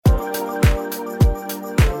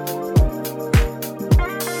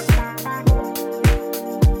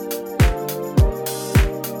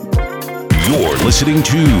listening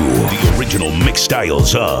to the original mix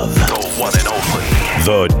styles of the one and only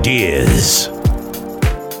The Diz.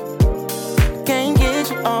 Can't get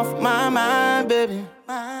you off my mind, baby.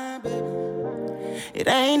 It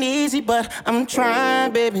ain't easy, but I'm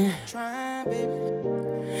trying, baby.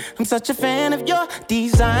 I'm such a fan of your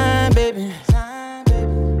design, baby. I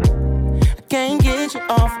can't get you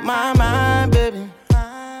off my mind, baby.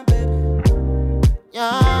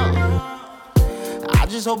 Yeah. I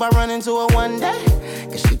just hope I run into her one day,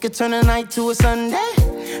 'cause she could turn a night to a Sunday.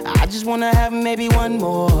 I just wanna have maybe one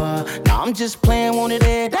more. Now I'm just playing, want it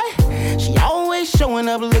every day. She always showing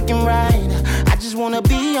up looking right. I just wanna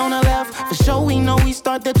be on her left. For sure we know we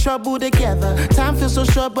start the trouble together. Time feels so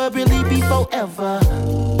short but really be forever.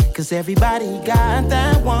 'Cause everybody got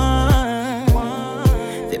that one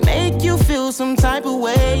that make you feel some type of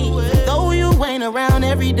way, though you ain't around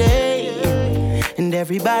every day. And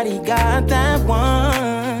everybody got that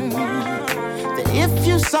one that if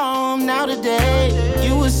you saw him now today,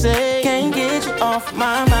 you would say, can't get you off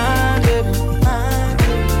my mind, baby.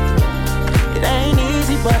 It ain't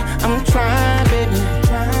easy, but I'm trying, baby.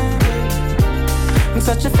 I'm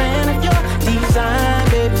such a fan of your design,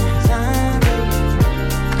 baby.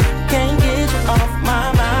 Can't get you off my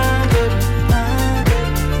mind, baby.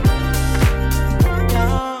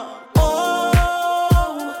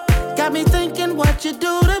 Oh, got me thinking what you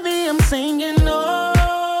do to me. I'm singing,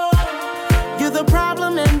 oh, you're the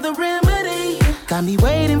problem and the remedy. Got me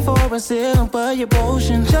waiting for a simple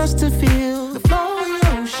emotion just to feel the flow of the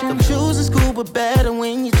ocean. Don't choose a school, but better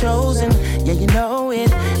when you're chosen. Yeah, you know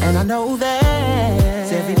it, and I know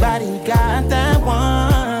that. Everybody got that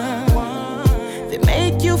one that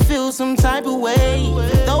make you feel some type of way,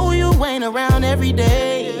 though you ain't around every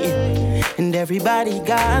day. And everybody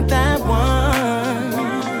got that one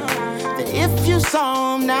that if you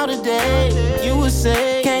saw him now today, you would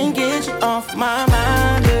say, can't get you off my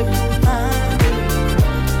mind, baby.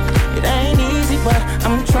 It ain't easy, but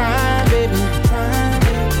I'm trying, baby.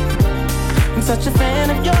 I'm such a fan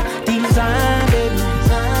of your design, baby.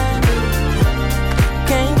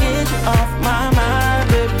 Can't get you off my mind,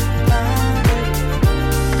 baby.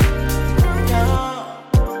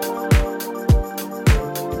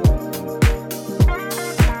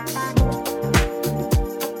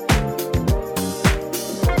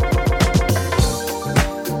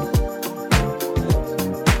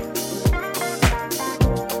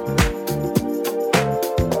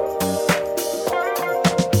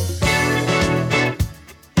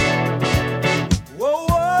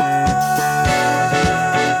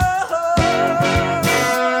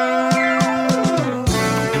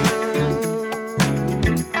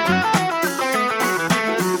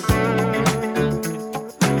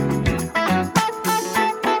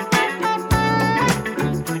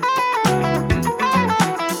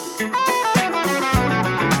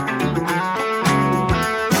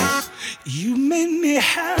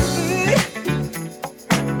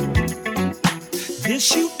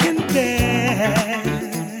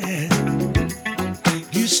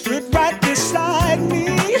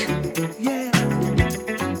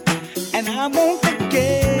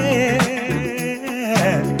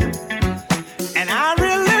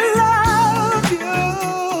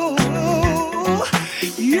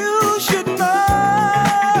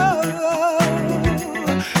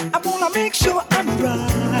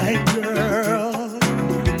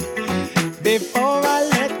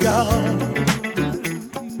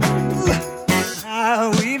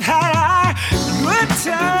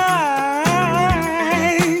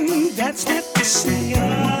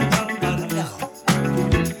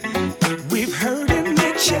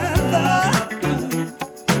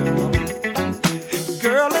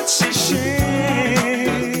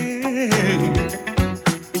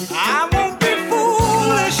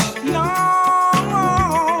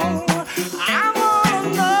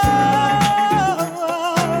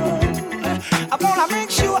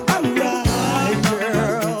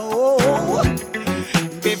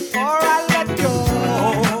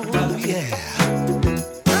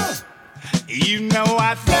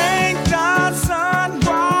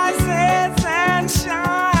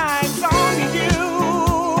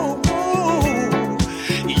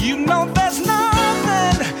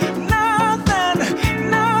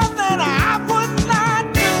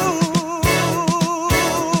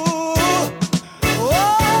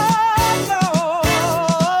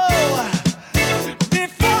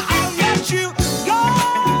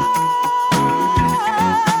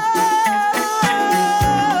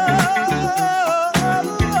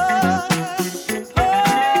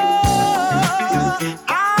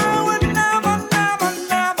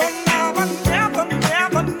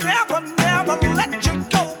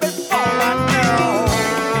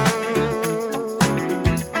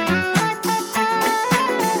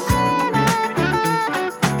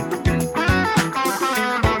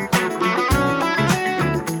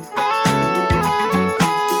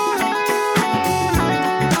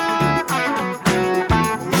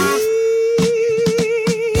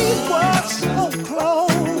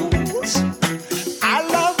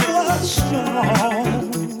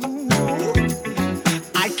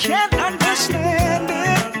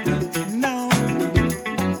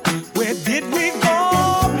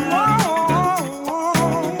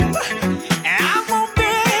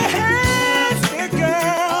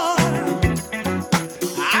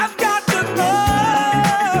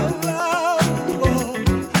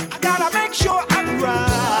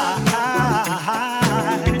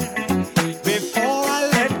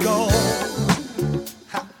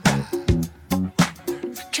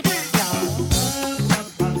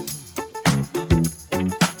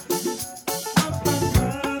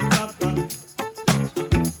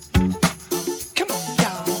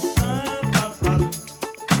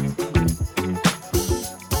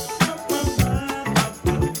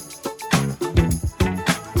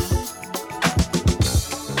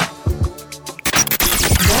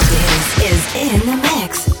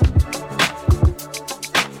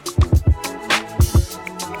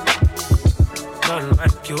 nothing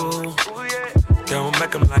like you. They don't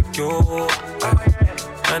make them like you.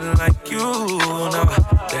 Nothing like you, no.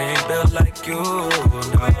 They ain't built like you, no.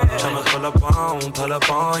 Tryna pull up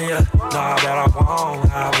on ya. Nah, that I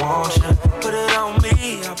want you. Put it on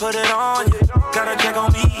me, I put it on you. Got a check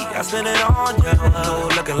on me, I spend it on ya.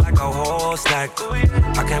 Looking like a whole stack.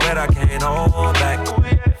 I can't bet I can't hold back.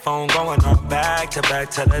 Phone going on back to back.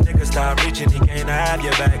 Tell that nigga stop reaching, he can't have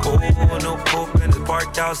your back. Ooh, new coupe and it's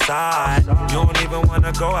parked outside. You don't even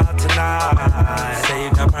wanna go out tonight. Say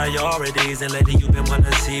you got priorities and lately you been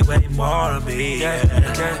wanna see way more of me. Yeah.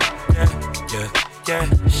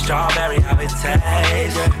 Strawberry, how it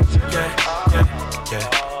tastes.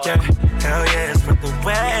 Yeah. Hell yeah, it's worth the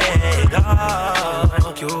wait. Oh,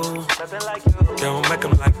 like you. They don't make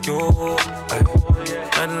them like you.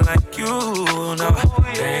 Nothing like you, no.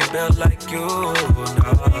 They ain't built like you, no.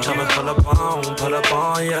 Tryna pull up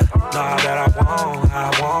on ya. Nah, that I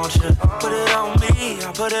want you. Put it on me,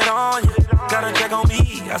 I put it on you. Got a check on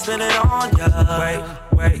me, I spend it on ya.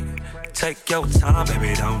 Wait. Take your time,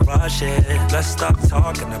 baby, don't rush it. Let's stop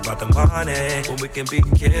talking about the money when we can be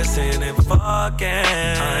kissing and fucking.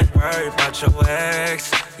 I ain't worried about your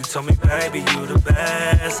ex. You told me, baby, you the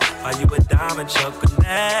best. Are you a diamond choker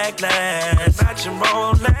necklace? Matching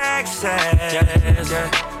Rolexes.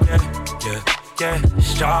 Yeah.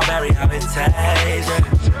 Strawberry, how it tastes.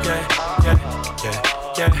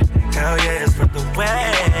 Yeah. Hell yeah, it's worth the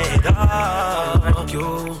wait. Oh, like you.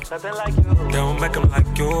 Nothing like you. They don't make them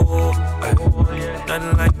like you.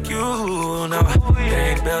 Nothing like you, no.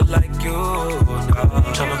 They ain't built like you, no.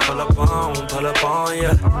 Tryna pull up on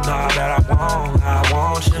ya. Nah, that I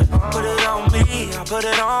want you. Put it on me, I put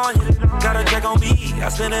it on you. Got a check on me, I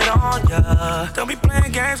spend it on ya. Don't be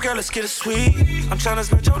playing games, girl, let's get it sweet. I'm tryna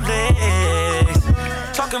spread your legs.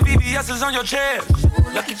 Talking VVS's on your chest.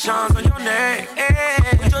 Lucky Charms on your neck.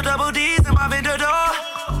 Put your double D's in my vendor door.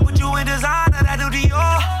 Put you in designer, that new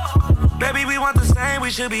Dior. Baby, we want the same,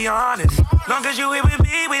 we should be honest. Long as you here with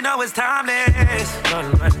me, we know it's timeless.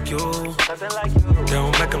 Nothing like you. They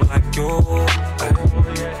don't make them like you.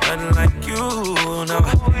 Nothing like you, no.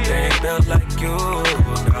 They ain't built like you,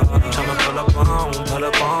 no. Tryna pull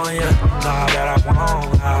up on ya. Nah, that I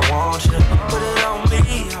want you. Put it on me,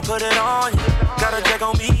 I put it on you. Got a check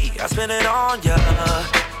on me, I spend it on ya.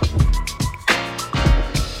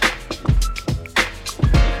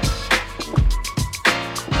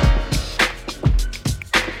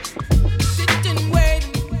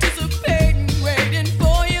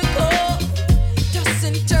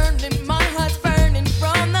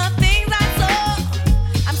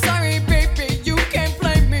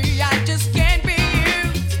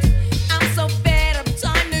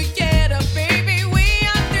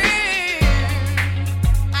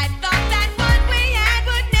 I thought that what we had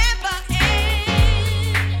would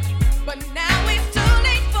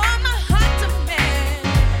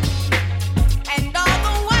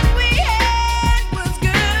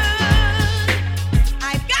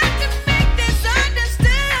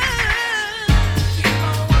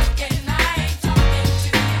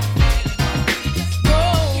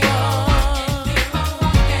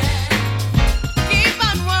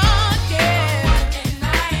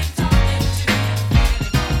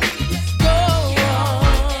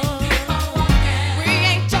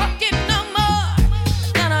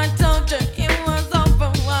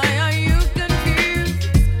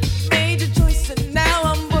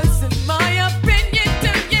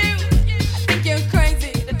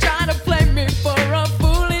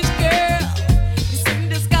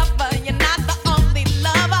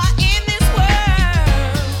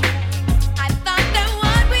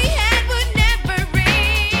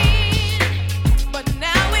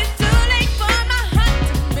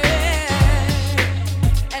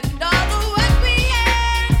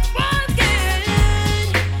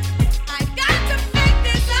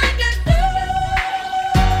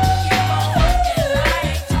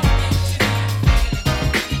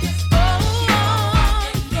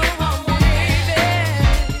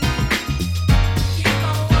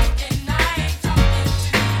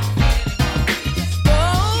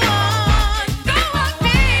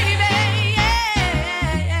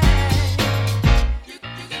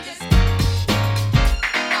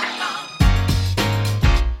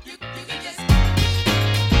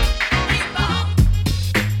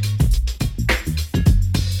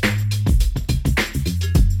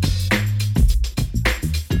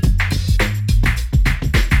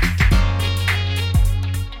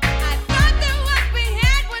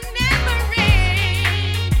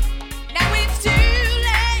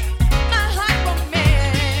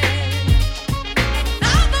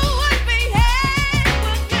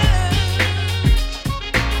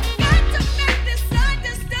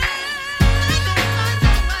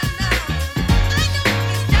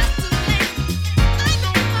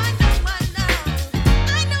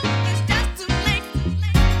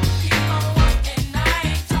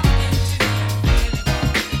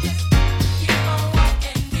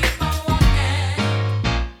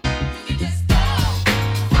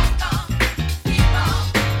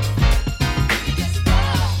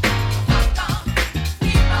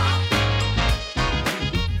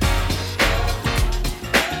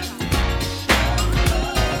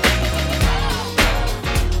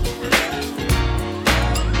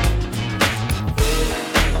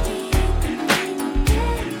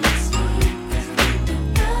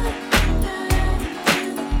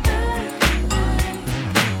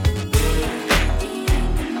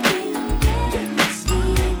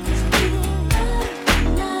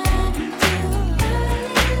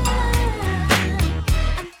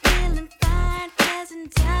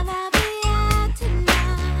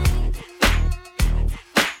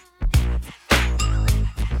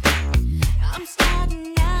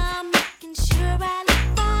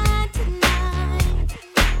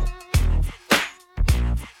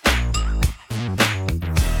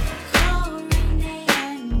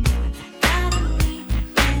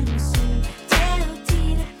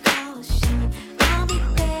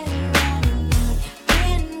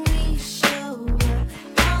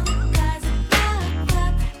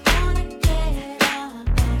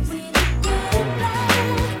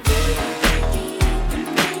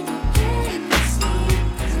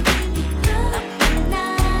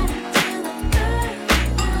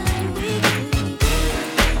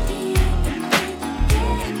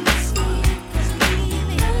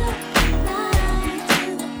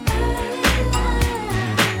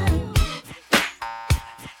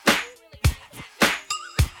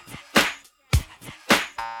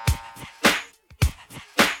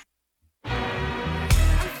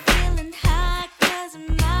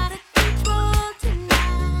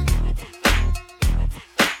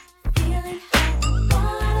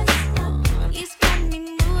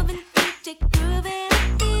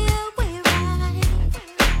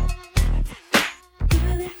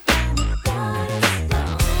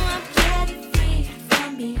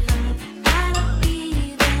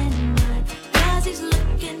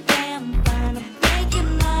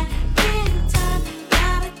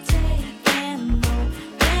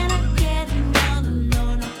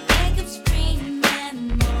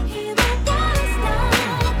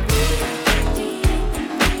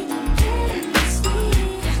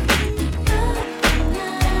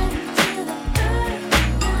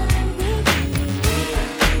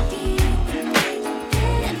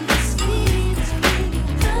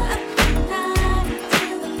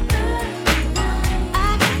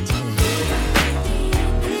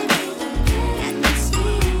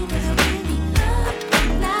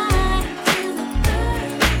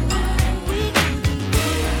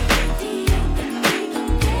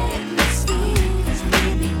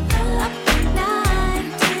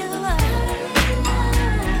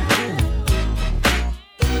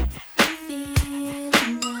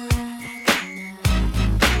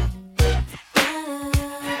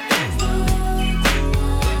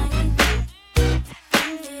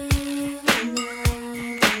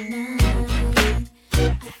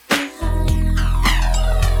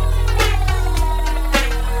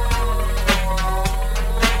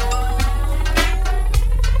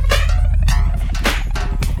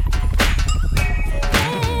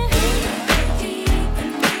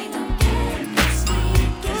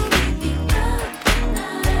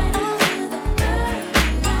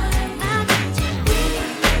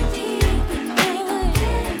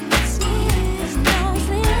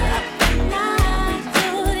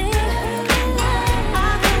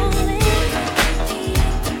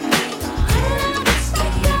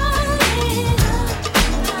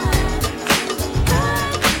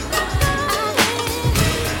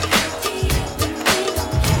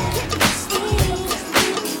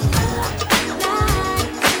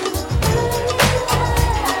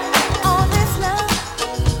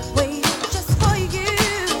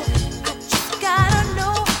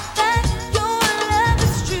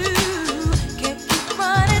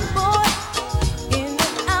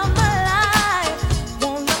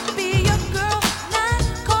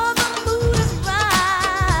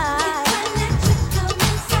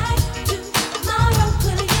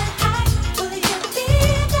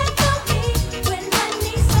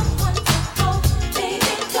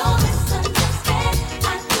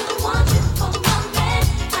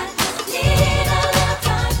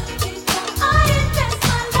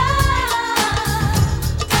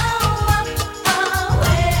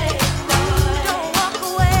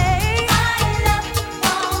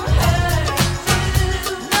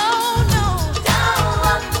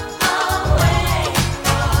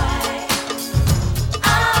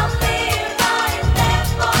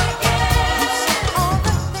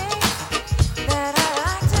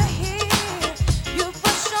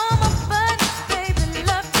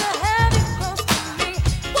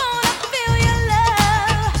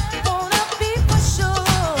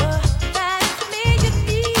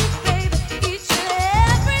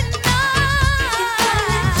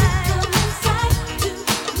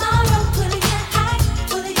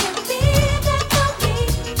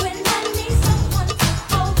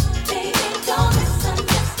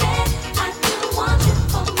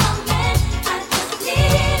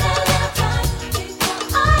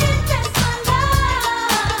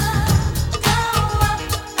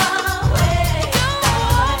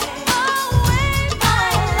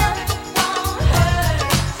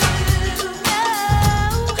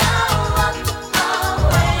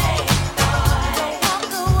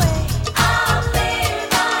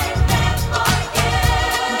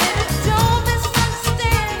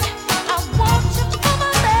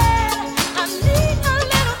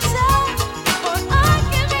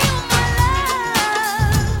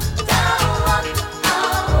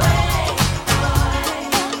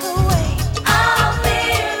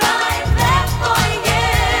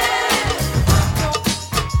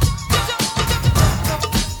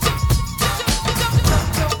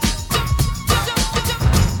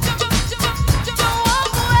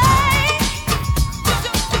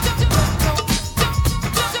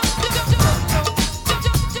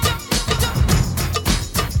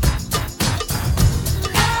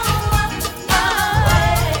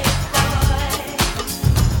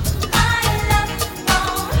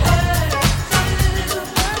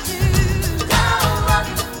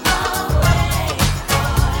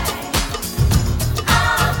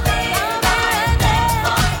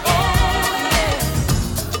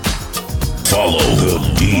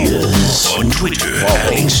Twitter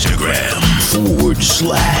and Instagram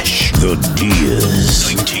 /The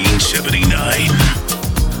Diaz 1979.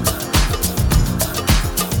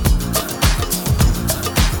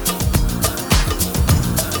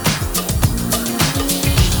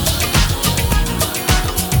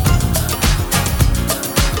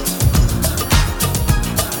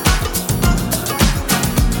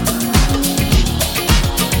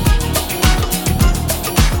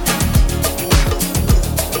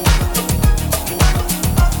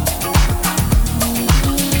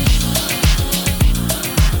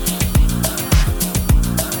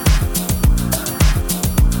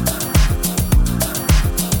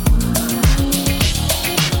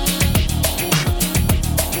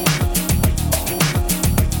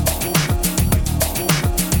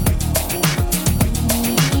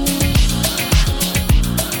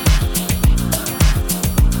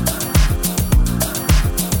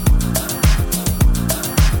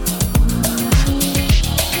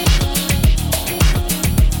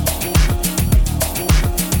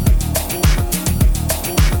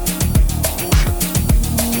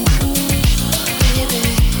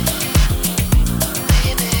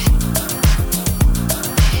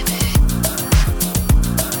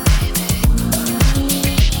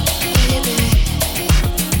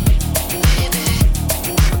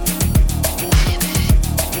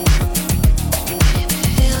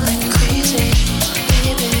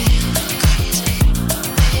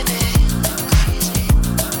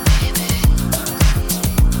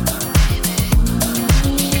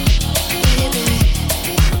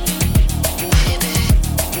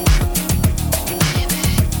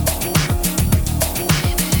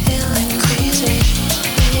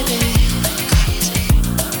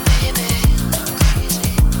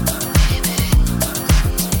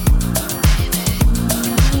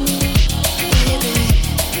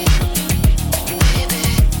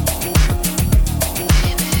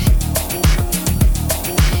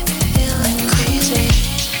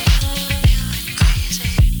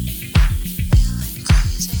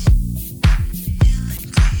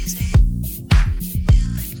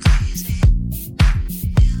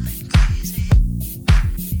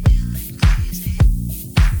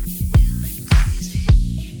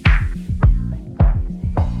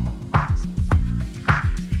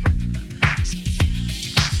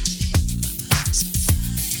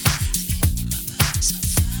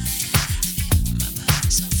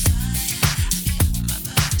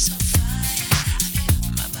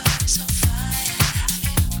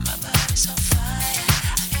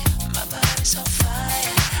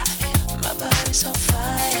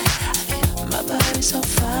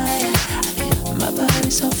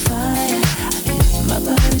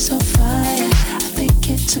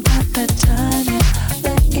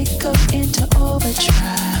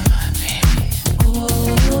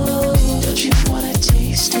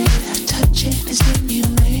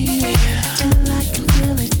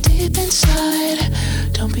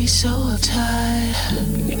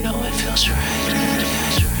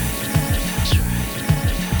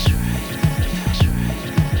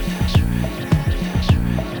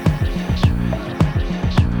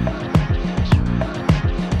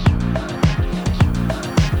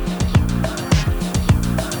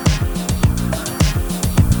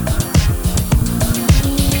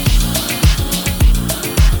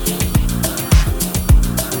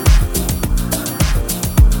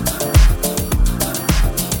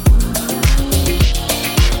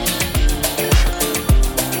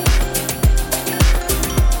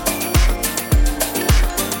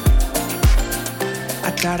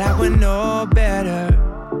 Thought I would know better.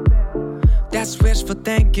 That's wishful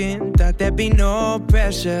thinking. Thought there'd be no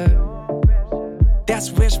pressure.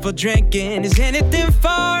 That's wishful drinking. Is anything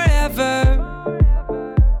forever?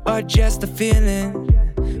 Or just a feeling?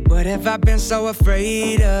 What have I been so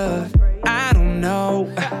afraid of? I don't know.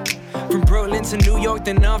 From Brooklyn to New York,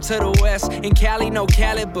 then up to the west. In Cali, no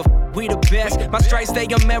Cali, but we the best. My stripes stay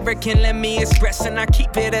American, let me express. And I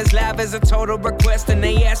keep it as live as a total request. And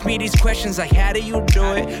they ask me these questions like, how do you do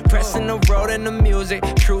it? Pressing the road and the music.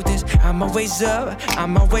 Truth is, I'm always up,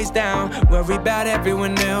 I'm always down. Worry about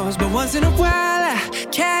everyone else. But once in a while, I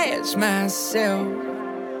catch myself.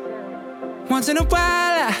 Once in a while,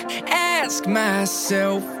 I ask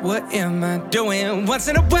myself, what am I doing? Once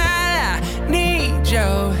in a while, I need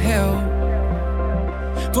your help.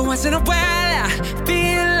 But once in a while, I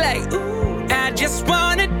feel like, ooh, I just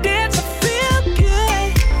wanna dance to feel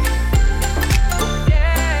good.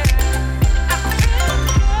 Yeah, I feel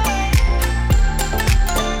good.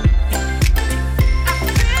 I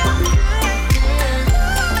feel good.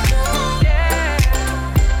 Yeah,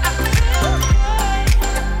 I feel good.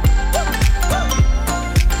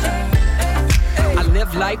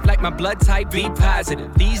 blood type B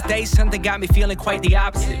positive. These days, something got me feeling quite the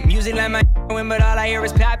opposite. Music like my win, but all I hear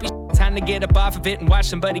is poppy. Time to get up off of it and watch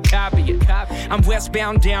somebody copy it. I'm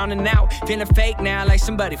westbound, down and out. Feeling fake now, like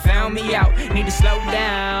somebody found me out. Need to slow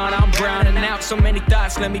down, I'm browning out. So many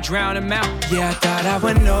thoughts, let me drown them out. Yeah, I thought I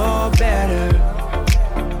would know better.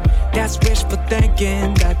 That's wishful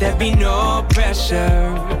thinking, that there'd be no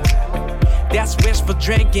pressure. That's wishful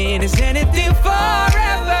drinking, is anything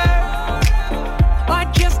forever? Or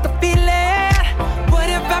just a feeling? What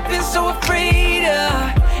if I've been so afraid of?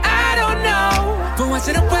 I don't know. But once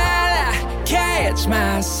in a while I catch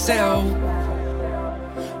myself.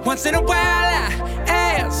 Once in a while I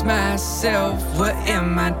ask myself, what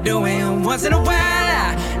am I doing? Once in a while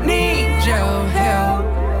I need your help.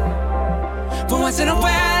 But once in a while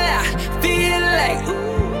I feel like,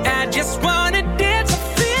 ooh, I just wanna dance.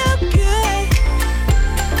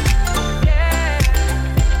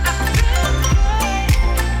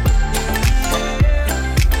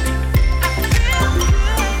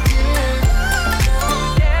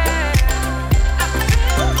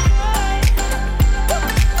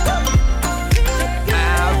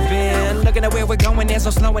 Looking at where we're going, there's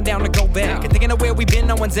no slowing down to go back. And thinking of where we've been,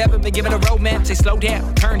 no one's ever been given a roadmap. Say slow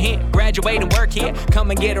down, turn here, graduate and work here.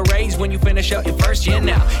 Come and get a raise when you finish up your first year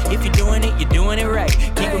now. If you're doing it right.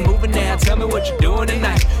 Keep it moving now, tell me what you're doing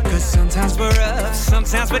tonight. Cause sometimes we're up,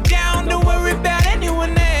 sometimes we're down. Don't worry about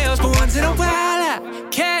anyone else. But once in a while I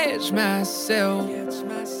catch myself.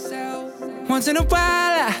 Once in a while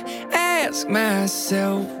I ask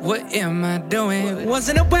myself, what am I doing? Once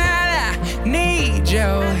in a while I need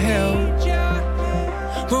your help.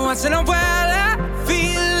 But once in a while I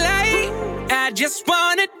feel like I just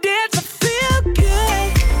wanna dance, I feel good.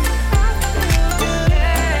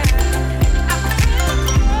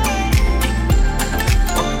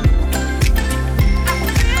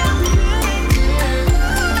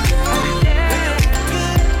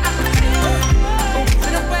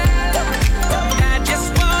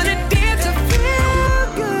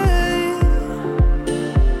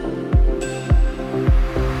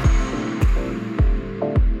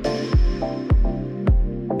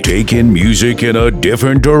 Taking music in a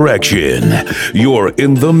different direction. You're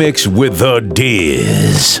in the mix with The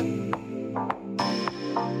Diz.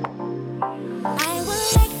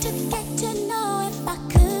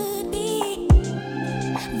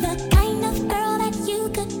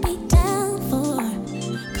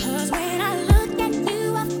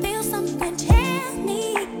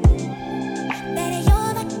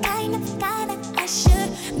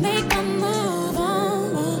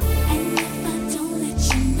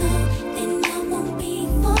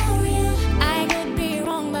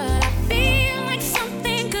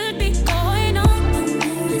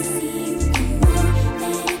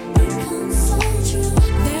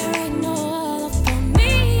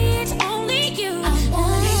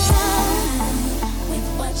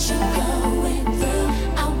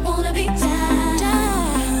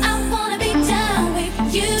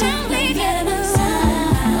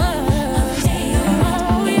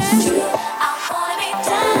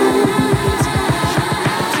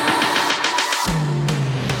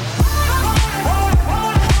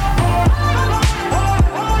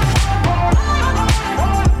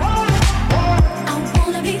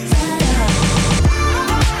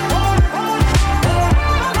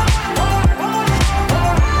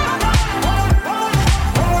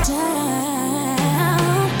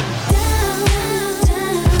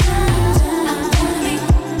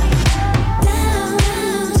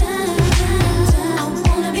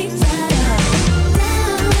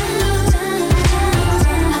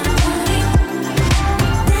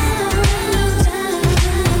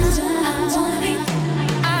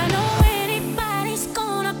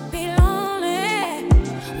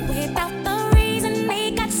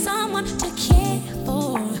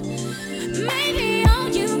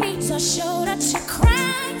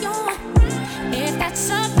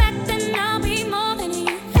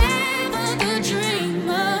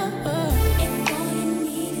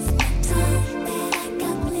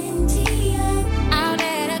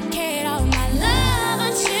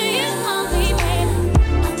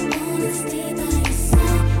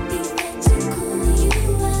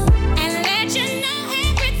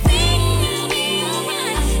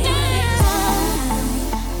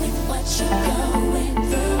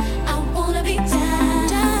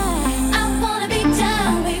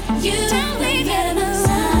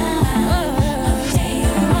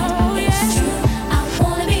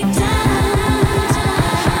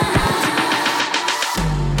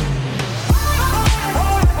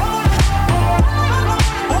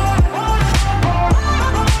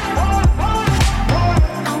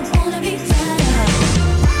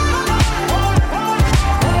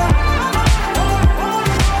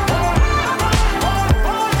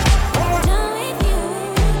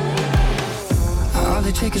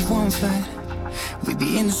 catch one flight, we'd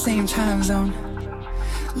be in the same time zone.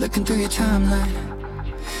 Looking through your timeline,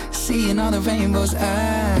 seeing all the rainbows.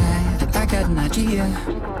 I got an idea,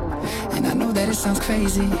 and I know that it sounds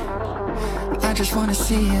crazy. I just wanna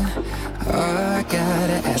see you. Oh, I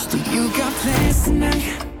gotta ask, do you got plans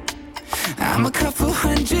tonight? I'm a couple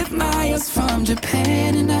 100 miles from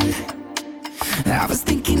Japan, and I was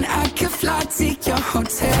thinking I could fly to your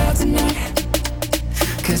hotel tonight.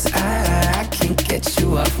 Cause I can't get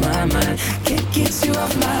you off my mind. Can't get you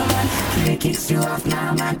off my mind. Can't get you off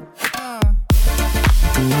my mind.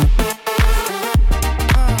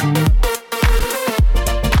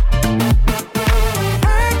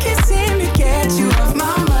 I can't seem to get you off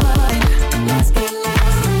my mind. Let's get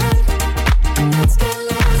lost tonight. Let's get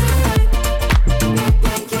lost tonight.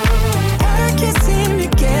 I can't seem to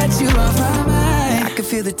get you off my mind. I can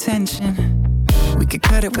feel the tension. We could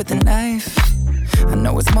cut it with a knife. I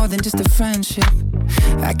know it's more than just a friendship.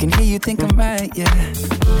 I can hear you think I'm right, yeah.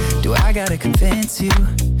 Do I gotta convince you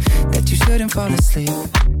that you shouldn't fall asleep?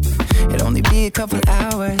 It'll only be a couple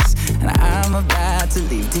hours, and I'm about to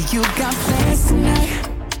leave. Do you got plans tonight?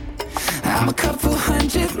 I'm a couple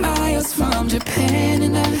 100 miles from Japan,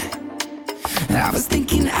 and I was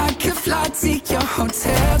thinking I could fly to your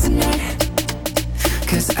hotel tonight.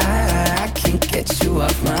 Cause I can't get you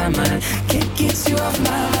off my mind. Can't get you off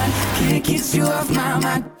my mind. Can't get you off my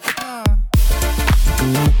mind.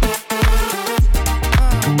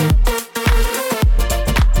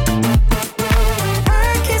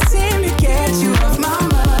 I can't seem to get you off my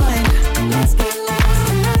mind. Let's get lost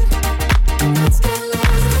tonight. Let's get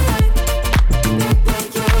lost tonight.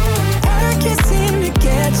 I can't seem to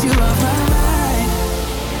get you off my mind.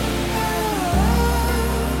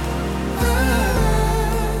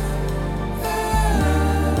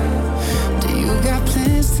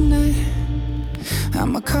 Tonight,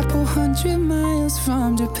 I'm a couple 100 miles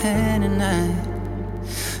from Japan, and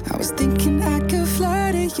I was thinking I could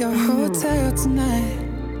fly to your hotel tonight.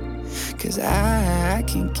 Cause I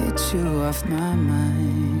can't get you off my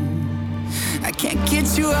mind. I can't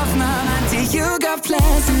get you off my mind. Do you got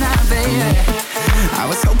plans tonight, baby? I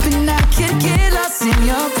was hoping I could get lost in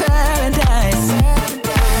your paradise.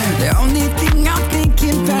 The only thing I'm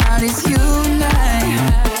thinking about is you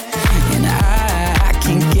and I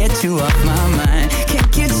can't get you off my mind.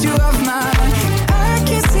 Can't get you off my mind. I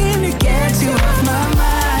can't seem to get you off my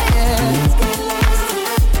mind, yeah. Let's get lost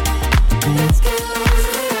tonight. Let's get lost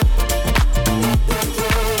tonight.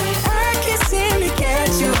 I can't seem to get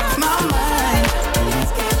you off my mind.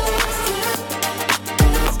 Let's get lost tonight.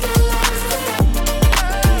 Let's get lost tonight.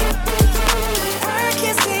 I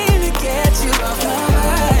can't seem to get you off my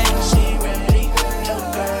mind. She ready for your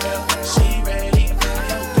girl. She ready for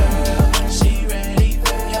your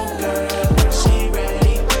girl. She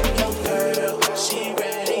ready.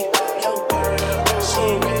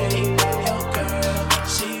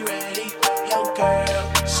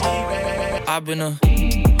 I've been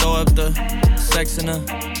throw up the sex in her.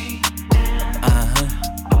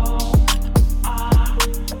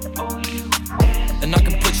 And I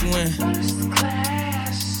can put you in.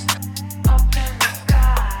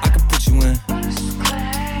 I can put you in.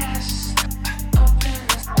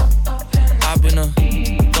 I've been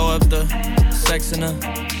throw up the sex in her.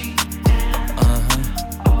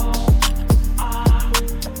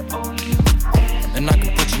 And I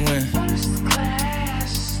can put you in.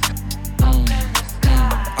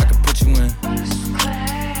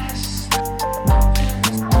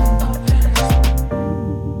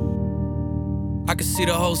 See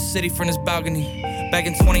the whole city from this balcony. Back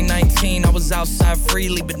in 2019, I was outside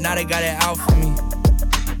freely, but now they got it out for me.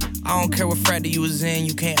 I don't care what frat you was in,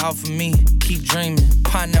 you can't out for me. Keep dreaming.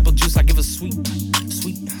 Pineapple juice, I give a sweet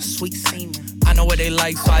semen. I know what they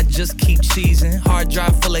like, so I just keep cheesing. Hard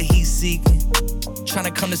drive full of heat seeking.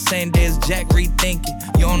 Tryna come the same day as Jack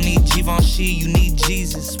rethinking. You don't need Givenchy, you need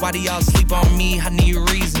Jesus. Why do y'all sleep on me? I need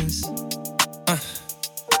reasons.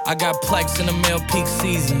 I got Plex in the mail peak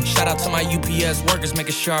season. Shout out to my UPS workers,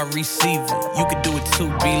 making sure I receive it. You could do it too,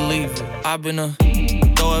 believe it. I've been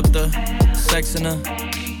throw up the sex in her.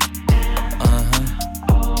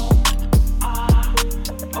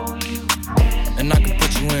 And I can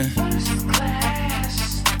put you in.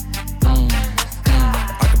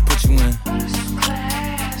 I can put you in.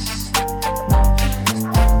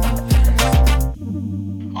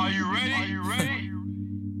 Are you ready?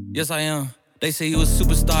 Yes, I am. They say you a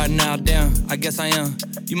superstar now, damn, I guess I am.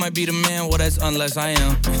 You might be the man, well that's unless I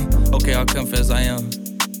am. Okay, I'll confess I am.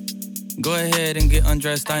 Go ahead and get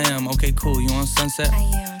undressed, I am. Okay, cool, you on Sunset? I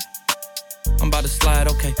am. I'm about to slide,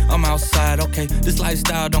 okay. I'm outside, okay. This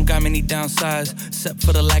lifestyle don't got many downsides. Except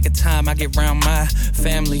for the lack of time I get around my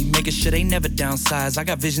family. Making sure they never downsize. I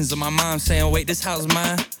got visions of my mom saying, wait, this house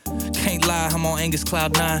mine. Can't lie, I'm on Angus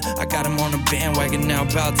Cloud 9. I got him on the bandwagon now,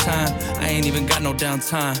 about time. I ain't even got no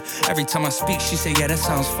downtime. Every time I speak, she say, yeah, that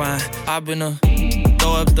sounds fine. I've been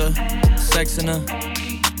throw up the sex in her.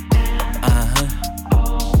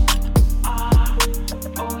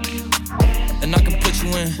 And I can put you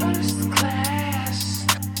in.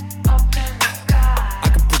 I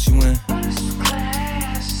can put you in.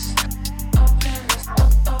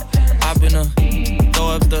 I've been throw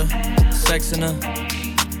up the sex in her.